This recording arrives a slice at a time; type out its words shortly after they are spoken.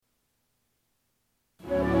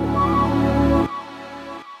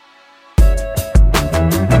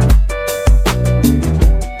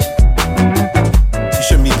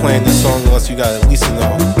you gotta at least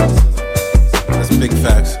know. That's big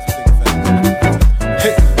facts.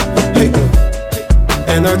 Hey, hey.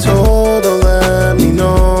 And I told her, let me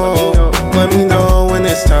know when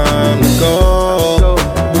it's time to go.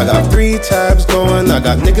 I got 3 tabs going, I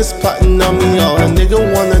got niggas plotting on me. All a nigga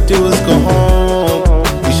wanna do is go home.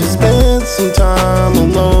 You should spend some time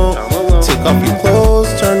alone. Take off your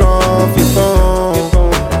clothes, turn off your phone.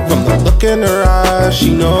 From the look in her eyes,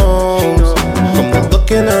 she knows. From the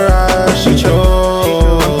look in her eyes, she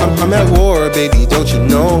chose. I'm at war, baby, don't you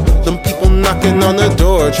know? Them people knocking on the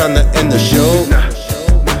door, trying to end the show.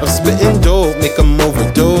 I'm spitting dope, make them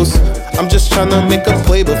overdose. I'm just tryna make a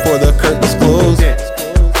play before the curtains close.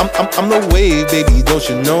 I'm the wave, baby, don't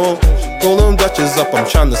you know? Roll them Dutches up, I'm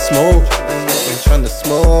tryna smoke. I'm tryna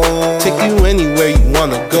smoke. Take you anywhere you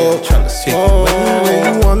wanna go. Take you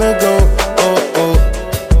anywhere you wanna go. Oh, oh.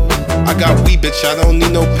 I got weed, bitch, I don't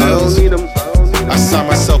need no pills. I saw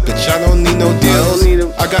myself, bitch, I don't need no deals.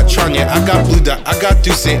 I got Tranya, I got Blue Dot, I got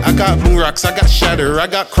Duce, I got Moon Rocks, I got Shatter, I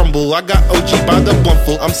got Crumble, I got OG by the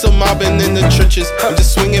bluntful. I'm still mobbing in the trenches, I'm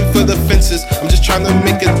just swinging for the fences. I'm just trying to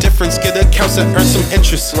make a difference, get accounts that earn some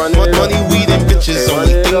interest. Money, weed, and bitches,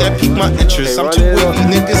 only thing that pique my interest. I'm too wavy,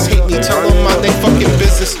 niggas hate me, tell them mind they fucking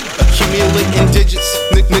business. Accumulating digits,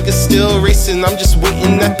 niggas still racing, I'm just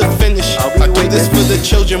waiting at the finish. I do this for the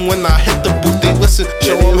children, when I hit the booth they listen.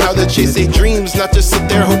 Show them how to chase their dreams, not just sit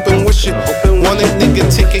there hoping, wishing. Want a nigga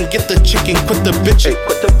take and get the chicken, quit the bitchin'.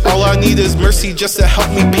 All I need is mercy just to help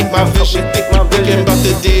me paint my vision. Thinking about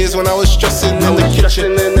the days when I was stressing in the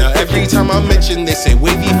kitchen. Now every time I mention, they say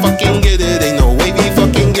wavy fucking get it. They know wavy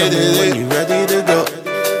fucking get it. When you ready to go?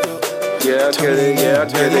 Yeah, I get it, yeah, I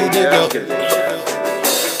get it, yeah, I get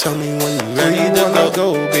it. Tell me when you ready to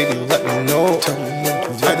go, baby, let me know. Tell me when you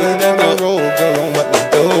ready to roll, girl, don't let me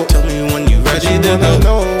go. Tell me when you ready to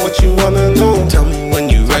know what you wanna know. Tell me when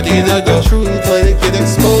you ready to go. Truth, let it get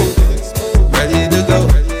exposed. Ready to go.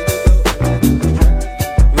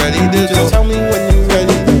 Ready to go. Just tell me when you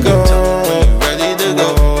ready to go. Ready to go.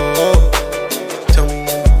 Tell me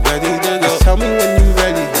when you ready to go. Just tell me when you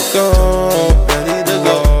ready to go. Ready to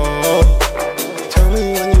go. Tell me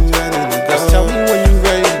when you ready to go. Just tell me when you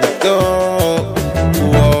ready to go.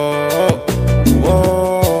 Whoa,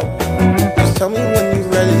 whoa. Just tell me when you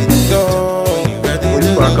ready to go.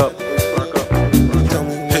 Tell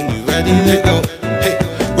me when you ready to go. Hey,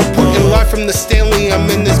 reporting live from the Stanley. I'm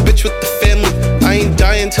in this bitch with the family. I ain't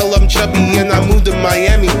dying till I'm chubby and I moved to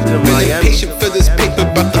Miami. Been impatient for this paper,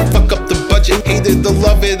 about to fuck up the budget. Hated to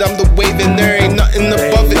love it, I'm the wave and there ain't nothing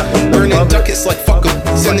above it. Burning ducats like fuck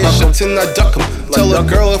 'em, sending shots and I duck 'em. Tell a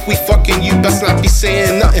girl if we fucking, you best not be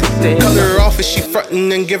saying nothing. Cut her off if she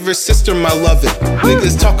frontin' and give her sister my lovin'.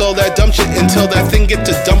 Niggas talk all that dumb shit until that thing get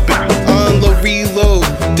to dumping. On the reload,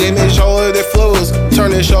 damage all of their flows,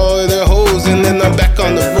 tarnish all of their hoes, and then I'm back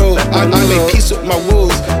on the road. I made peace with my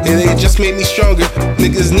woes, and it just made me stronger.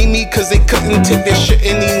 Niggas need me cause they couldn't take their shit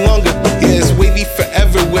any longer. Yeah, it's wavy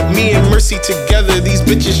forever with me and Mercy together. These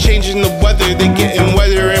bitches changing the weather, they getting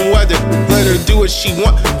wetter and wetter. Let her do what she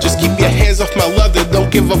want, just keep your hands off my leather. Don't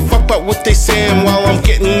give a fuck about what they saying while I'm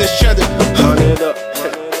getting the cheddar.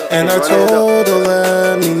 And I told her,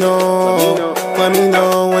 let me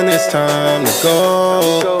know when it's time to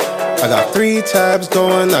go. I got 3 tabs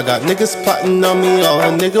going, I got niggas plotting on me. All a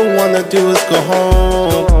nigga wanna do is go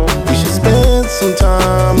home. You should spend some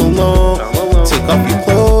time alone. Take off your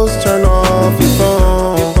clothes, turn off your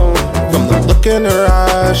phone. From the look in her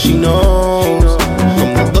eyes, she knows.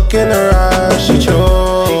 From the look in her eyes, she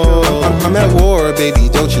chose. I'm at war, baby,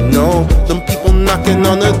 don't you know? Them people knocking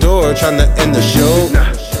on the door, trying to end the show.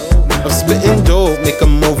 I'm spitting dope, make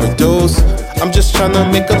them overdose. I'm just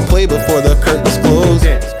tryna make a play before the curtains close.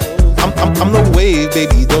 I'm the wave,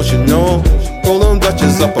 baby, don't you know? Roll them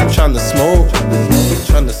Dutches up, I'm tryna smoke.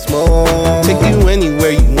 Tryna smoke. Take you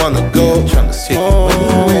anywhere you wanna go. Tryna take you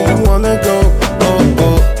anywhere you wanna go. Oh,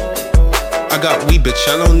 oh. I got weed, bitch,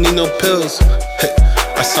 I don't need no pills. Hey,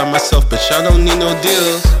 I saw myself, bitch, I don't need no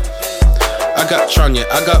deals. I got Tranya,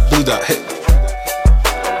 I got Blue Dot, hey.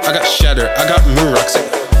 I got Shatter, I got Moon Rocks, hey.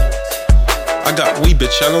 I got weed,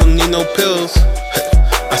 bitch, I don't need no pills. Hey,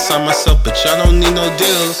 I saw myself, bitch, I don't need no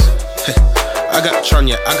deals. Hey, I got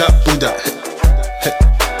Tranya, I got Blue Dot. Hey,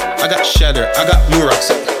 I got Shatter, I got Moon Rocks.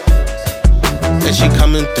 Hey. And she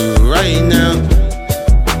coming through right now.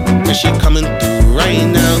 And she coming through right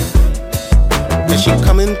now. And she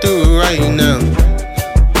coming through right now.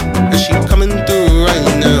 And she coming through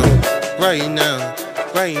right now. Right now.